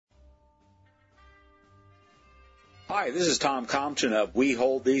Hi, this is Tom Compton of We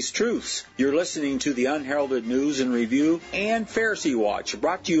Hold These Truths. You're listening to the Unheralded News and Review and Pharisee Watch,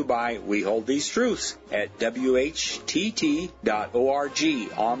 brought to you by We Hold These Truths at WHTT.org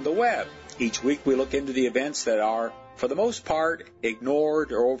on the web. Each week we look into the events that are, for the most part,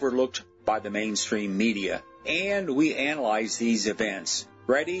 ignored or overlooked by the mainstream media. And we analyze these events.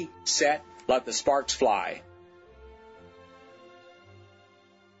 Ready, set, let the sparks fly.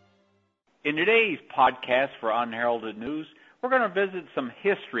 In today's podcast for Unheralded News, we're going to visit some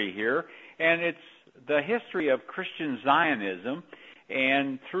history here, and it's the history of Christian Zionism,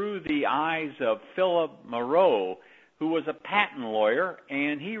 and through the eyes of Philip Moreau, who was a patent lawyer,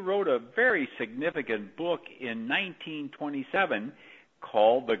 and he wrote a very significant book in 1927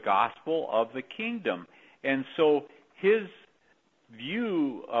 called The Gospel of the Kingdom. And so his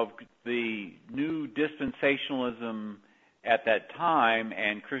view of the new dispensationalism at that time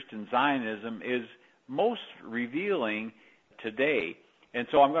and Christian Zionism is most revealing today. And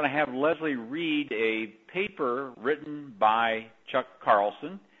so I'm going to have Leslie read a paper written by Chuck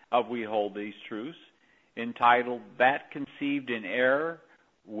Carlson of We Hold These Truths entitled, That Conceived in Error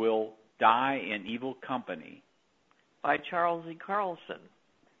Will Die in Evil Company, by Charles E. Carlson.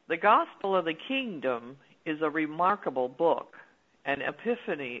 The Gospel of the Kingdom is a remarkable book, an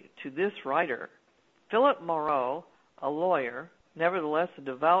epiphany to this writer. Philip Moreau, a lawyer, nevertheless a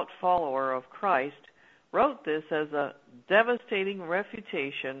devout follower of Christ, wrote this as a devastating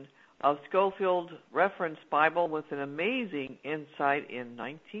refutation of Scofield's Reference Bible with an amazing insight in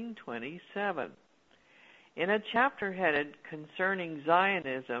 1927. In a chapter headed Concerning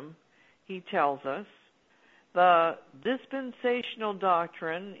Zionism, he tells us, the dispensational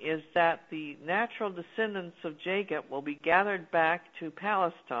doctrine is that the natural descendants of Jacob will be gathered back to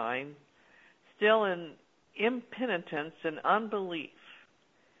Palestine, still in impenitence and unbelief.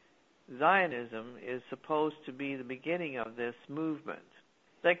 Zionism is supposed to be the beginning of this movement.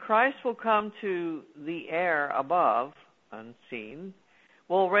 That Christ will come to the air above, unseen,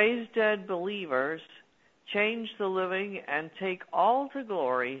 will raise dead believers, change the living, and take all to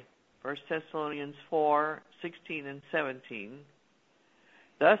glory, 1 Thessalonians 4:16 and 17,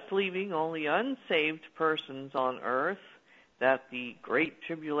 thus leaving only unsaved persons on earth, that the Great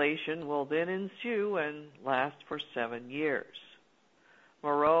Tribulation will then ensue and last for 7 years.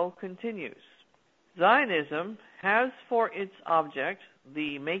 Moreau continues, Zionism has for its object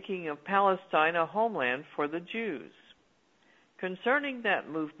the making of Palestine a homeland for the Jews. Concerning that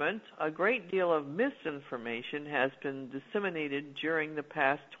movement, a great deal of misinformation has been disseminated during the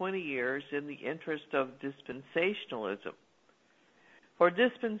past 20 years in the interest of dispensationalism. For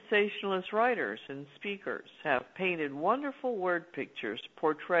dispensationalist writers and speakers have painted wonderful word pictures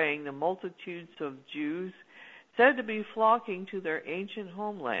portraying the multitudes of Jews said to be flocking to their ancient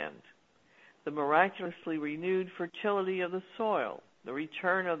homeland, the miraculously renewed fertility of the soil, the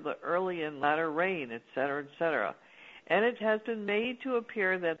return of the early and latter rain, etc., etc., and it has been made to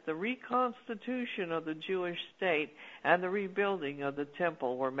appear that the reconstitution of the Jewish state and the rebuilding of the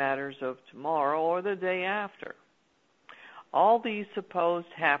temple were matters of tomorrow or the day after. All these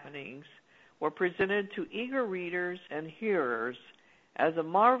supposed happenings were presented to eager readers and hearers as a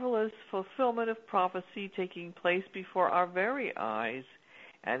marvelous fulfillment of prophecy taking place before our very eyes,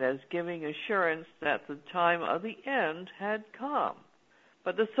 and as giving assurance that the time of the end had come.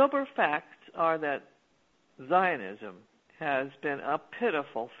 But the sober facts are that Zionism has been a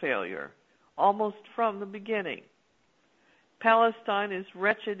pitiful failure, almost from the beginning. Palestine is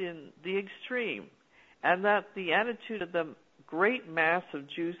wretched in the extreme, and that the attitude of the great mass of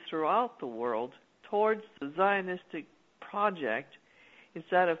Jews throughout the world towards the Zionistic project is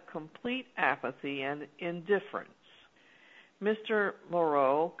that of complete apathy and indifference. Mr.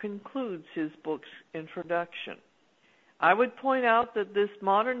 Moreau concludes his book's introduction. I would point out that this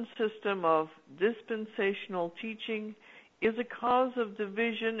modern system of dispensational teaching is a cause of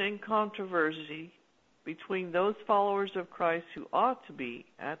division and controversy between those followers of Christ who ought to be,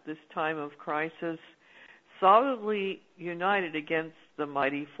 at this time of crisis, solidly united against the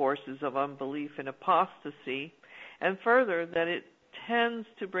mighty forces of unbelief and apostasy, and further, that it tends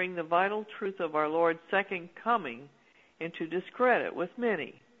to bring the vital truth of our Lord's second coming into discredit with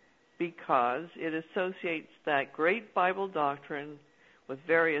many, because it associates that great Bible doctrine with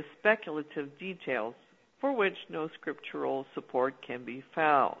various speculative details for which no scriptural support can be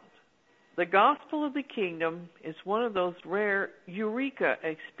found. The Gospel of the Kingdom is one of those rare eureka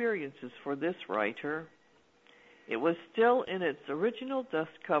experiences for this writer. It was still in its original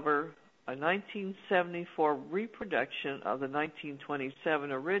dust cover, a 1974 reproduction of the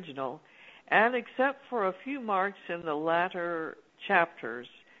 1927 original, and except for a few marks in the latter chapters,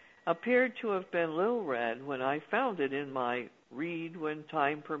 appeared to have been little read when I found it in my Read When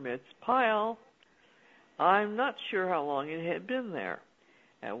Time Permits pile. I'm not sure how long it had been there.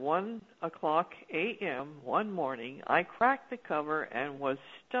 At 1:00 a.m. one morning, I cracked the cover and was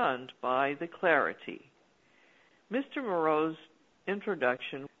stunned by the clarity. Mr. Moreau's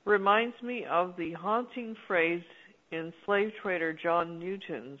introduction reminds me of the haunting phrase in slave trader John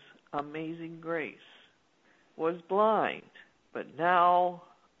Newton's Amazing Grace. Was blind, but now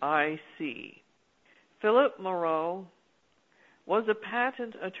I see. Philip Moreau was a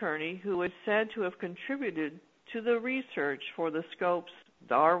patent attorney who is said to have contributed to the research for the Scopes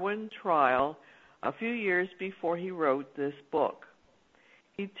Darwin trial a few years before he wrote this book.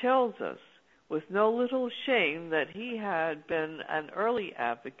 He tells us with no little shame that he had been an early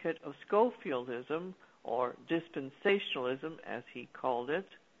advocate of Scofieldism, or dispensationalism as he called it.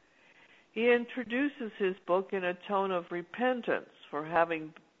 He introduces his book in a tone of repentance for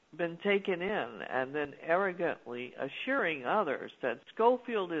having been taken in, and then arrogantly assuring others that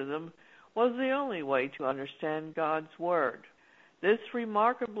Scofieldism was the only way to understand God's Word. This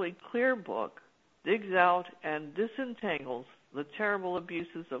remarkably clear book digs out and disentangles the terrible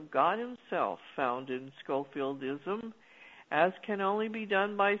abuses of God Himself found in Scofieldism, as can only be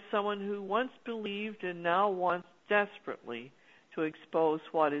done by someone who once believed and now wants desperately to expose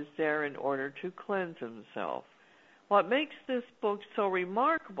what is there in order to cleanse himself. What makes this book so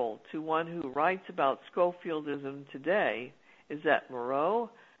remarkable to one who writes about Scofieldism today is that Moreau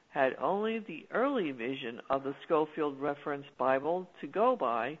had only the early vision of the Scofield Reference Bible to go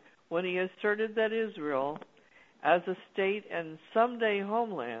by when he asserted that Israel, as a state and someday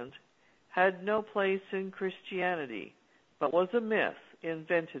homeland, had no place in Christianity, but was a myth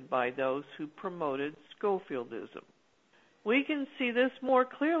invented by those who promoted Scofieldism. We can see this more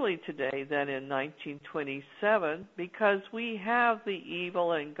clearly today than in 1927 because we have the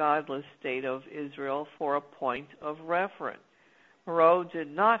evil and godless state of Israel for a point of reference. Moreau did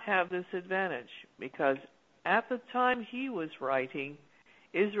not have this advantage because at the time he was writing,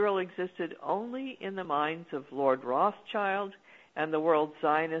 Israel existed only in the minds of Lord Rothschild and the World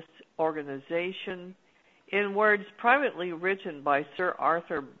Zionist Organization, in words privately written by Sir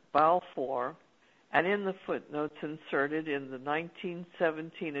Arthur Balfour, and in the footnotes inserted in the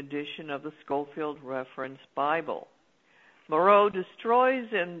 1917 edition of the Scofield Reference Bible. Moreau destroys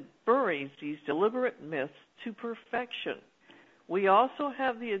and buries these deliberate myths to perfection. We also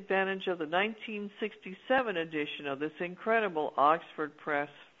have the advantage of the 1967 edition of this incredible Oxford Press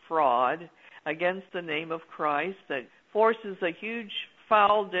fraud against the name of Christ that forces a huge,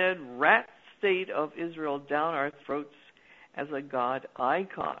 foul, dead rat state of Israel down our throats as a God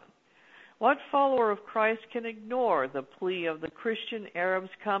icon. What follower of Christ can ignore the plea of the Christian Arabs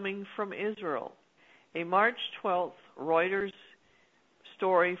coming from Israel? A March 12th Reuters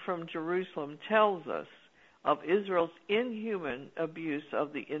story from Jerusalem tells us of Israel's inhuman abuse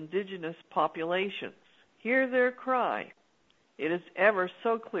of the indigenous populations. Hear their cry. It is ever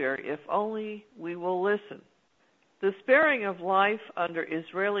so clear if only we will listen. The sparing of life under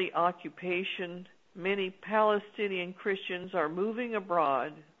Israeli occupation, many Palestinian Christians are moving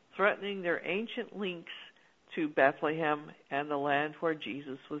abroad, threatening their ancient links to Bethlehem and the land where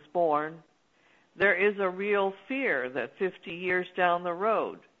Jesus was born. There is a real fear that 50 years down the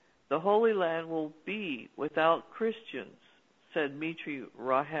road, the Holy Land will be without Christians, said Mitri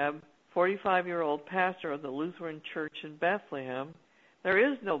Raheb, 45-year-old pastor of the Lutheran Church in Bethlehem.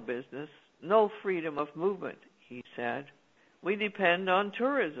 There is no business, no freedom of movement, he said. We depend on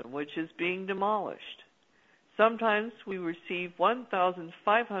tourism, which is being demolished. Sometimes we receive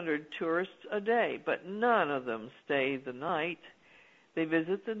 1,500 tourists a day, but none of them stay the night. They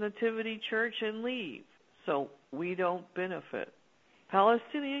visit the Nativity Church and leave, so we don't benefit.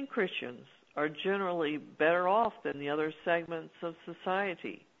 Palestinian Christians are generally better off than the other segments of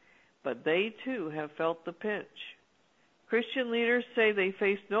society, but they too have felt the pinch. Christian leaders say they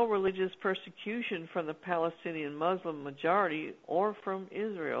face no religious persecution from the Palestinian Muslim majority or from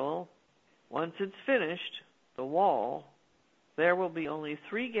Israel. Once it's finished, the wall, there will be only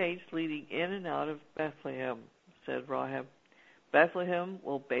 3 gates leading in and out of Bethlehem, said Rahab. Bethlehem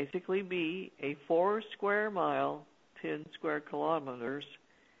will basically be a 4 square mile, 10 square kilometers,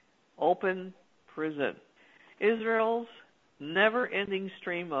 open prison. Israel's never-ending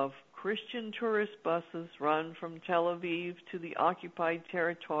stream of Christian tourist buses run from Tel Aviv to the occupied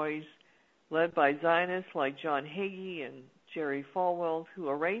territories, led by Zionists like John Hagee and Jerry Falwell, who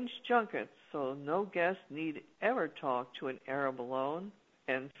arranged junkets so no guest need ever talk to an Arab alone,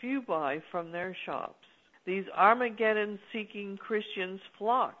 and few buy from their shops. These Armageddon-seeking Christians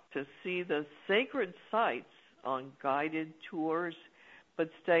flock to see the sacred sites on guided tours, but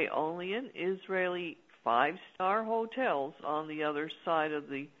stay only in Israeli 5-star hotels on the other side of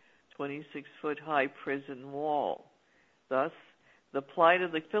the 26-foot-high prison wall. Thus, the plight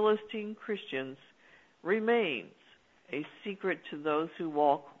of the Philistine Christians remains a secret to those who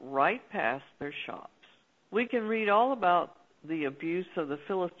walk right past their shops. We can read all about the abuse of the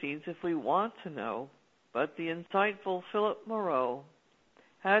Philistines if we want to know, but the insightful Philip Moreau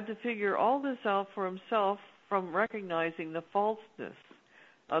had to figure all this out for himself from recognizing the falseness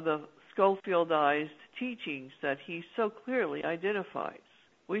of the Schofieldized teachings that he so clearly identifies.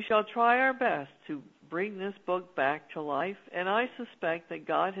 We shall try our best to bring this book back to life, and I suspect that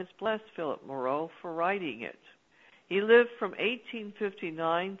God has blessed Philip Moreau for writing it. He lived from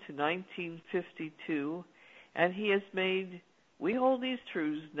 1859 to 1952, and he has made We Hold These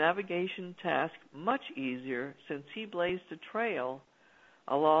Truths navigation task much easier since he blazed a trail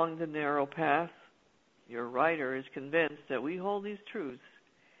along the narrow path. Your writer is convinced that We Hold These Truths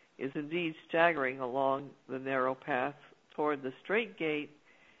is indeed staggering along the narrow path toward the straight gate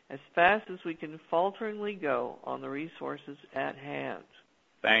as fast as we can falteringly go on the resources at hand.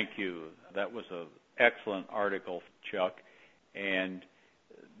 Thank you. That was an excellent article, Chuck. And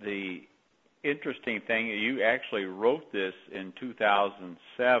the interesting thing, you actually wrote this in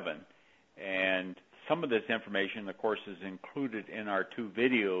 2007, and some of this information, of course, is included in our 2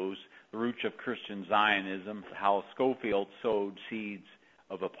 videos, The Roots of Christian Zionism, How Scofield Sowed Seeds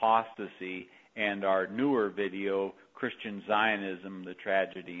of Apostasy, and our newer video, Christian Zionism, The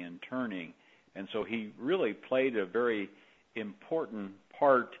Tragedy and Turning. And so he really played a very important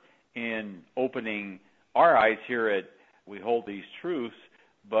part in opening our eyes here at We Hold These Truths,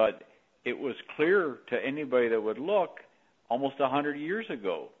 but it was clear to anybody that would look almost 100 years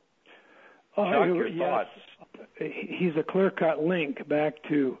ago. Chuck, your thoughts? He's a clear-cut link back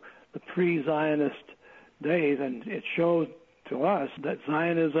to the pre-Zionist days, and it showed to us that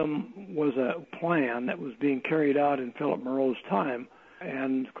Zionism was a plan that was being carried out in Philip Moreau's time.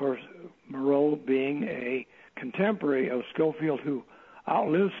 And, of course, Moreau being a contemporary of Scofield, who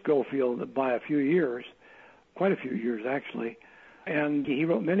outlived Scofield by a few years, quite a few years, actually. And he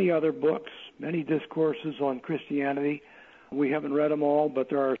wrote many other books, many discourses on Christianity. We haven't read them all, but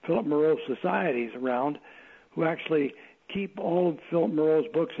there are Philip Moreau societies around who actually keep all of Philip Moreau's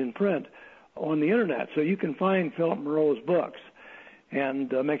books in print on the Internet. So you can find Philip Moreau's books.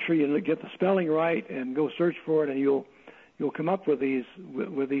 And make sure you get the spelling right and go search for it, and you'll come up with these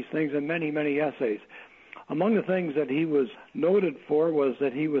things and many, many essays. Among the things that he was noted for was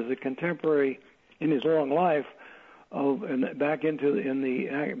that he was a contemporary in his long life of back in the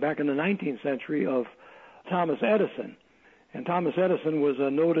 19th century of Thomas Edison. And Thomas Edison was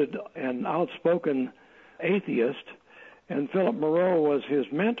a noted and outspoken atheist, and Philip Moreau was his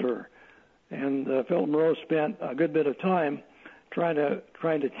mentor. And Philip Moreau spent a good bit of time trying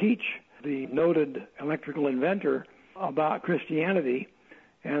to teach the noted electrical inventor about Christianity,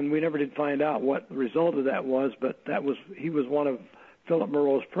 and we never did find out what the result of that was, but he was one of Philip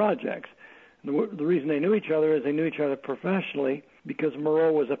Moreau's projects. And the reason they knew each other is they knew each other professionally because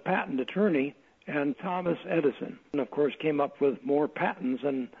Moreau was a patent attorney, and Thomas Edison, and of course, came up with more patents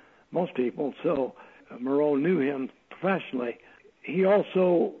than most people, so Moreau knew him professionally. He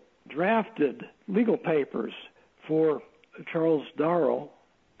also drafted legal papers for Charles Darrow.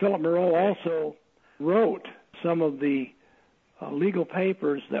 Philip Moreau also wrote some of the legal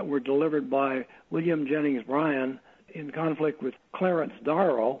papers that were delivered by William Jennings Bryan in conflict with Clarence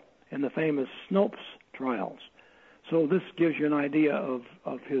Darrow in the famous Snopes trials. So this gives you an idea of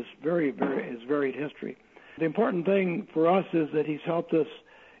his his varied history. The important thing for us is that he's helped us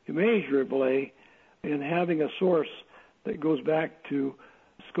immeasurably in having a source that goes back to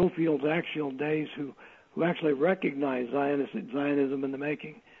Scofield's actual days, who actually recognized Zionism in the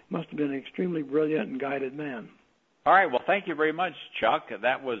making. Must have been an extremely brilliant and guided man. All right, well, thank you very much, Chuck.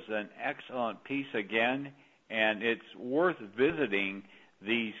 That was an excellent piece again, and it's worth visiting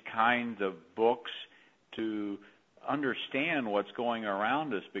these kinds of books to understand what's going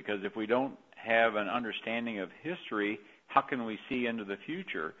around us, because if we don't have an understanding of history, how can we see into the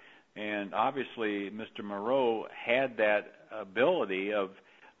future? And obviously, Mr. Moreau had that ability of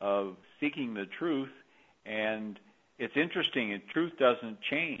seeking the truth, and it's interesting, truth doesn't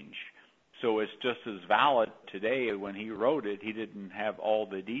change. So it's just as valid today. When he wrote it, he didn't have all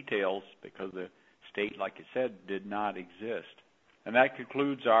the details because the state, like you said, did not exist. And that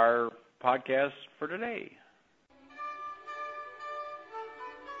concludes our podcast for today.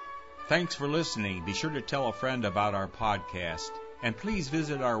 Thanks for listening. Be sure to tell a friend about our podcast. And please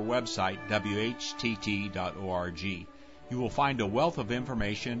visit our website, whtt.org. You will find a wealth of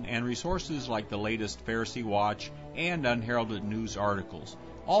information and resources like the latest Pharisee Watch and Unheralded News articles.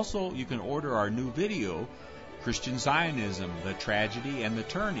 Also, you can order our new video, Christian Zionism, The Tragedy and the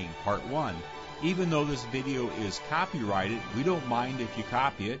Turning, Part 1. Even though this video is copyrighted, we don't mind if you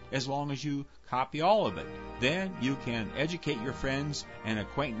copy it as long as you copy all of it. Then you can educate your friends and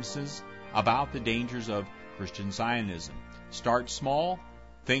acquaintances about the dangers of Christian Zionism. Start small,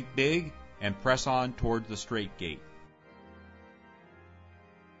 think big, and press on toward the straight gate.